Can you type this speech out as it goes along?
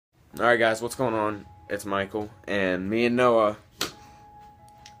Alright guys, what's going on? It's Michael, and me and Noah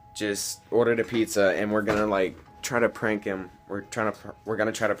just ordered a pizza, and we're gonna like try to prank him. We're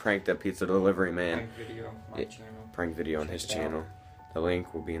gonna try to prank the pizza delivery man. Prank video on my channel. Prank video on his channel. The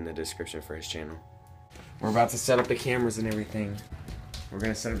link will be in the description for his channel. We're about to set up the cameras and everything. We're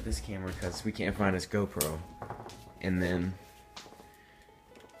gonna set up this camera because we can't find his GoPro, and then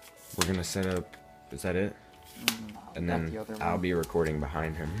we're gonna set up. Is that it? And then I'll be recording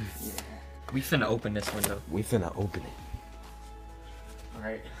behind him. Yeah. We finna open this window. We finna open it.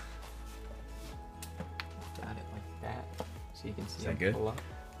 Alright. Got it like that. So you can see that good? Pull up.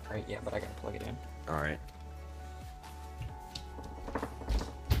 Right, yeah, but I gotta plug it in. Alright.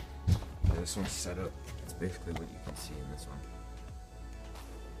 This one's set up. It's basically what you can see in this one.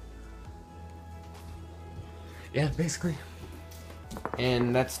 Yeah, basically.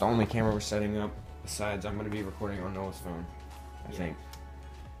 And that's the only camera we're setting up. Besides, I'm gonna be recording on Noah's phone, I think.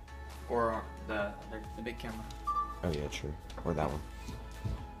 Or the big camera. Oh yeah, true. Or that one.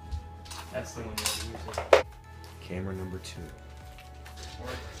 That's the one you're using. Camera number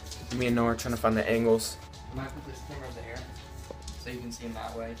 2. Me and Noah are trying to find the angles. I might put this camera there, so you can see him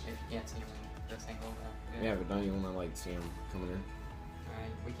that way. If you can't see him in this angle, then Yeah, but don't you wanna like see him coming in?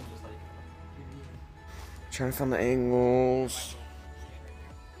 Alright, we can just like. Trying to find the angles.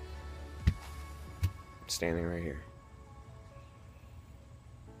 Standing right here.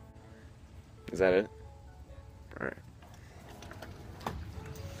 Is that it? Alright.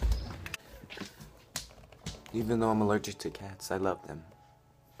 Even though I'm allergic to cats, I love them.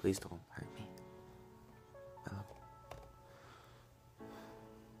 Please don't hurt me. I love them.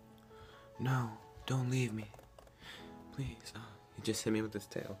 No, don't leave me. Please. Oh, he just hit me with his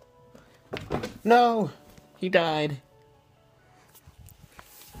tail. No! He died.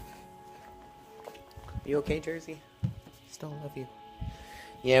 You okay, Jersey? Still love you.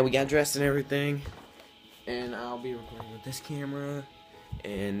 Yeah, we got dressed and everything. And I'll be recording with this camera.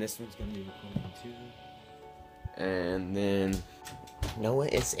 And this one's gonna be recording too. And then Noah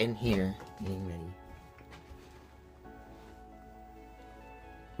is in here getting ready.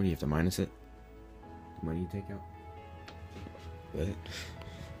 What do you have to minus it? What do you take out? What?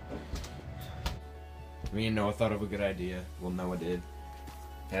 Me and Noah thought of a good idea. Well, Noah did.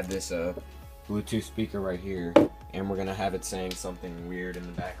 Had this Bluetooth speaker right here, and we're gonna have it saying something weird in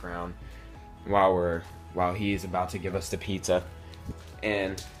the background while he's about to give us the pizza,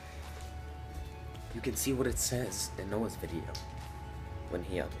 and you can see what it says in Noah's video when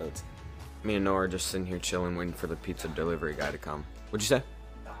he uploads it. Me and Noah are just sitting here chilling, waiting for the pizza delivery guy to come. What'd you say?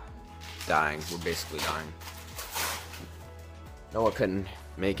 Dying. We're basically dying. Noah couldn't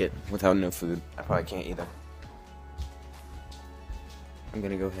make it without no food. I probably can't either. I'm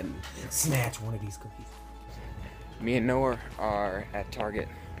gonna go ahead and snatch one of these cookies. Me and Noah are at Target,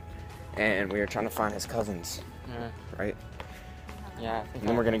 and we are trying to find his cousins. Right? Yeah, I think And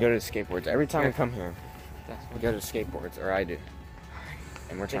then we're gonna go to the skateboards. Every time we come here, we go to the skateboards, or I do.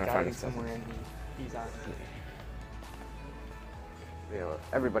 And we're trying to find his cousins. somewhere in he's out. Yeah,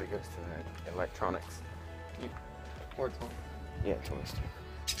 everybody goes to the electronics. Or toy. Yeah, toys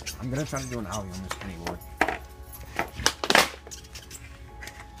too. I'm gonna try to do an ollie on this penny board.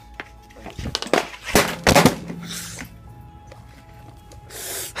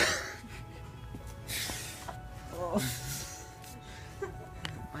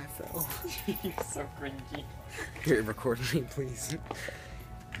 I fell. You're so cringy. Here, record me, please.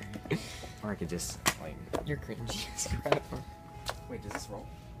 Or I could just, like... You're cringy as crap. Wait, does this roll?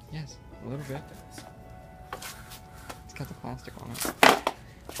 Yes, a little bit. It's got the plastic on it.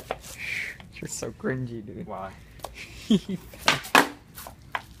 You're so cringy, dude. Why? I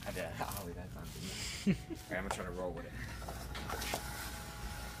did ollie that time, didn't I? Alright, I'm gonna try to roll with it.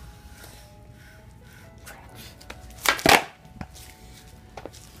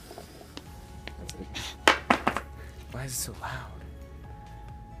 Why is it so loud?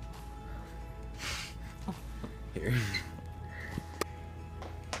 Here.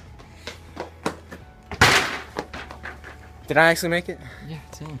 Did I actually make it? Yeah,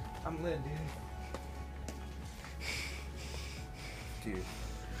 it's in. I'm lit, dude. Dude.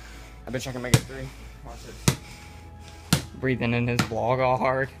 I bet you I can make it 3. Watch this. Breathing in his vlog all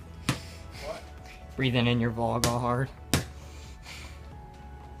hard. What? Breathing in your vlog all hard.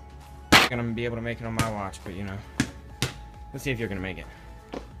 I'm gonna be able to make it on my watch, but you know. Let's see if you're gonna make it.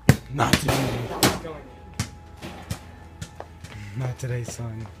 Not today. Not today,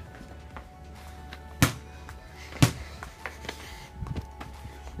 son.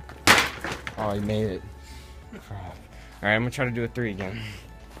 Oh, you made it. Crap. Alright, I'm gonna try to do a 3 again.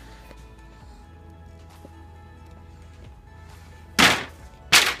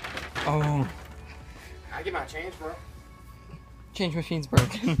 Oh. I get my change, bro. Change machine's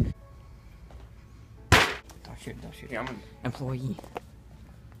broken. Don't shoot, don't shoot. Yeah, I'm Employee.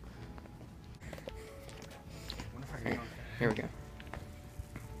 Alright, here we go.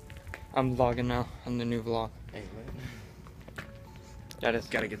 I'm vlogging now on the new vlog. Hey, That is.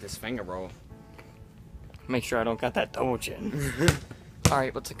 gotta get this finger roll. Make sure I don't got that double chin.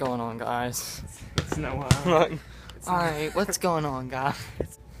 Alright, what's going on, guys? It's no Alright, what's going on, guys?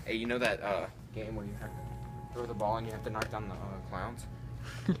 Hey, you know that game where you have to throw the ball and you have to knock down the clowns?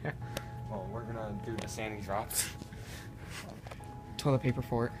 Yeah. Well, we're gonna do the standing drops. Toilet paper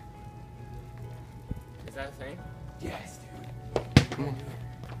fort. Is that a thing? Yes, dude. Come on.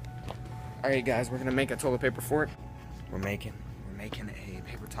 Alright, guys, we're gonna make a toilet paper fort. We're making a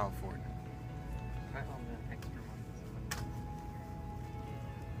paper towel fort.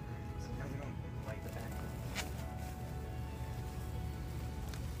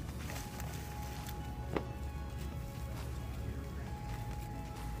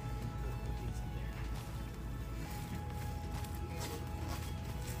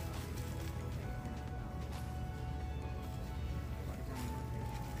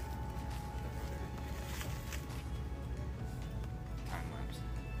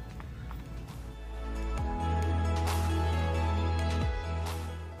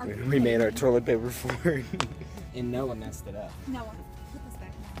 We made our toilet paper fort. And Noah messed it up. Noah, put this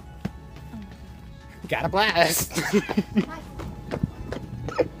back now. Oh my gosh. Got a blast! Stack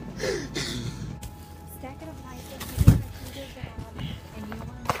it up nice and you get a good job and you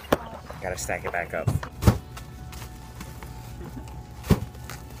want to Gotta stack it back up.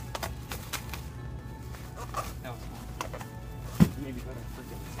 That was maybe go to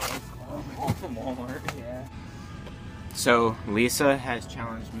freaking Sam's Club from Walmart. Yeah. So, Lisa has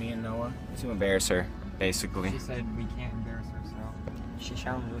challenged me and Noah to embarrass her, basically. She said we can't embarrass herself. She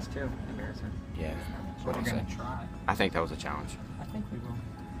challenged us too. Embarrass her. Yeah. So What we're do you gonna say? try. I think that was a challenge. I think we will.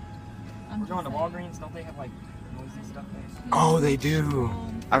 We're going to Walgreens. Don't they have like noisy stuff there? Oh, they do.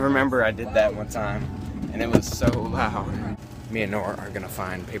 I remember I did that one time, and it was so loud. Me and Noah are gonna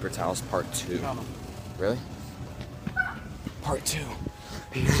find paper towels part 2. Really? Part 2.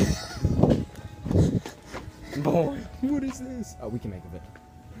 Boy, what is this? Oh, we can make of it.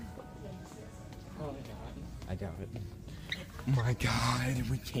 Oh my god. I doubt it. My God,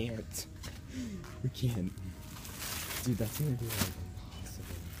 we can't. We can't. Dude, that's gonna be like impossible.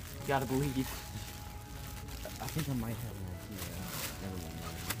 You gotta believe. I think I might have an idea. Never mind.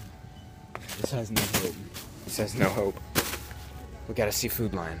 This has no hope. This has no hope. We gotta see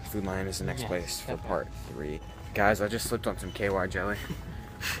Food Lion. Food Lion is the next Yes, place for okay. part 3. Guys, I just slipped on some KY jelly. You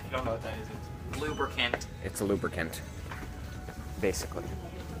don't know what that is. It's lubricant. It's a lubricant, basically.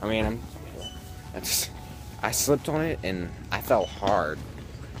 I mean, I slipped on it and I fell hard.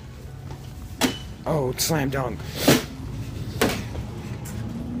 Oh, slam dunk.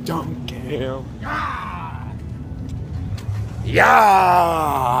 Dunk him.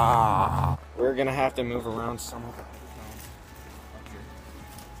 Yeah! We're gonna have to move around some of the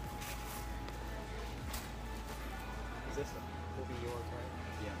Is this will be yours, right?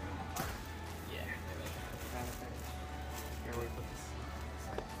 Yeah. Here, we put this.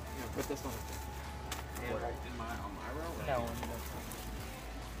 No, put this one up there. And right in on my row? No, on the left side.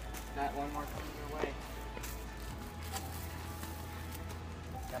 That one more coming your way.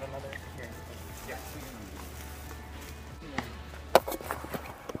 Got another here. Yeah.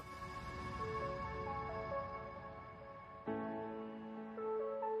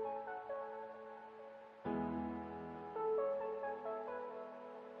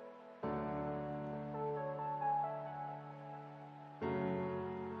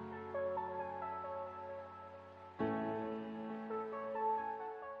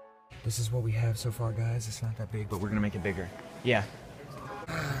 This is what we have so far, guys. It's not that big, but we're gonna make it bigger. Yeah.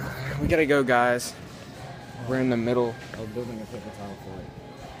 We gotta go, guys. We're in the middle of building a paper towel fort,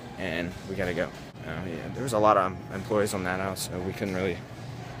 and we gotta go. Yeah, there was a lot of employees on that house, so we couldn't really.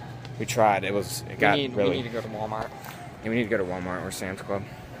 We tried. It got we really. need to go to Walmart. Yeah, we need to go to Walmart or Sam's Club.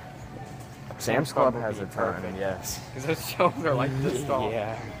 Sam's Club has a ton, yes. Because those shelves are like this tall.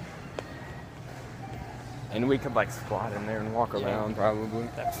 Yeah. And we could like squat in there and walk Yeah. around probably.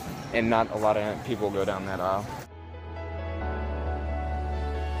 And not a lot of people go down that aisle.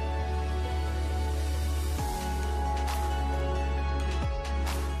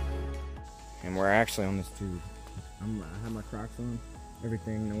 And we're actually on this tube. I have my Crocs on.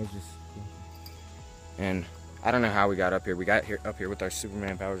 Everything. No one's just. And I don't know how we got up here. We got up here with our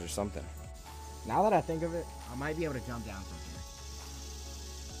Superman powers or something. Now that I think of it, I might be able to jump down from here.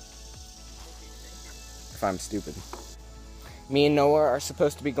 If I'm stupid. Me and Noah are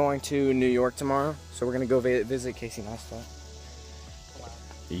supposed to be going to New York tomorrow, so we're gonna go visit Casey Neistat.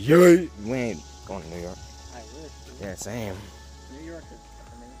 Yay! We ain't going to New York. I wish. Yeah, same. New York is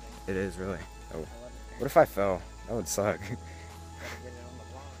amazing. It is really. Oh, I love it. what if I fell? That would suck. Gotta get it on the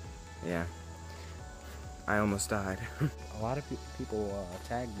block. Yeah. I almost died. A lot of people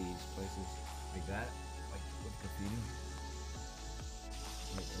tag these places like that, like with graffiti.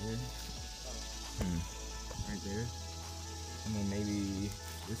 Right there. Right there. And then maybe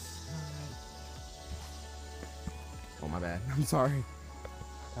this side. Oh, my bad. I'm sorry.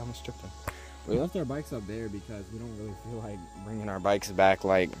 I almost tripped him. We left our bikes up there because we don't really feel like bringing our bikes back,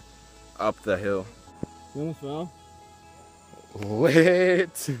 like, up the hill. You almost fell?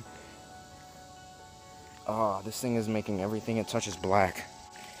 Lit! Oh, this thing is making everything it touches black.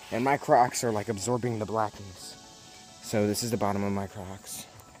 And my Crocs are, like, absorbing the blackness. So this is the bottom of my Crocs.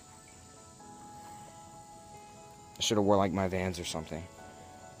 I should have wore, like, my Vans or something.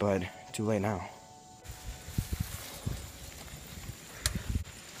 But, too late now.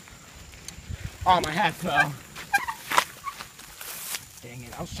 Oh, my hat fell. Dang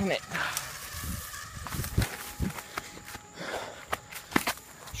it, I was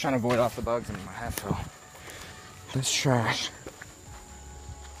trying to avoid off the bugs and my hat fell. That's trash.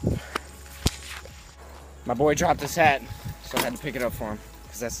 My boy dropped his hat, so I had to pick it up for him.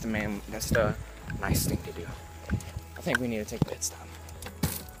 Because that's the nice thing to do. I think we need to take a pit stop.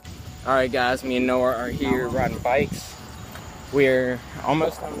 Alright guys, me and Noah are here riding bikes. We're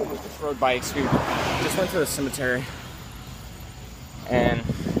almost done with this road bikes. We just went to the cemetery. And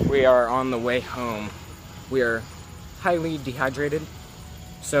we are on the way home. We are highly dehydrated.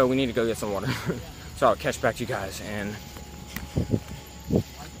 So we need to go get some water. So I'll catch back to you guys in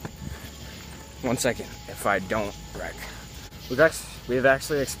 1 second if I don't wreck. We've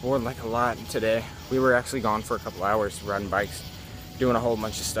actually explored like a lot today. We were actually gone for a couple hours riding bikes, doing a whole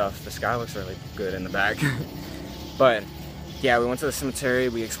bunch of stuff. The sky looks really good in the back. But yeah, we went to the cemetery,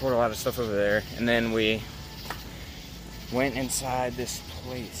 we explored a lot of stuff over there, and then we went inside this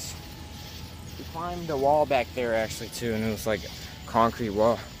place. We climbed a wall back there actually too, and it was like a concrete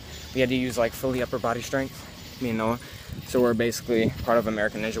wall. We had to use like fully upper body strength, me and Noah. So we're basically part of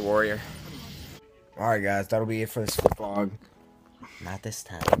American Ninja Warrior. Alright guys, that'll be it for this vlog. Not this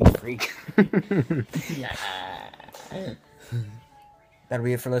time, you freak. Yeah. That'll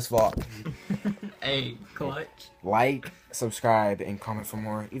be it for this vlog. Hey, clutch. Like, subscribe, and comment for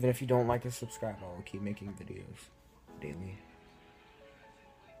more. Even if you don't like or subscribe, I'll keep making videos daily.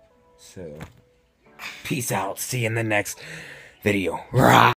 So, peace out. See you in the next video. Rah!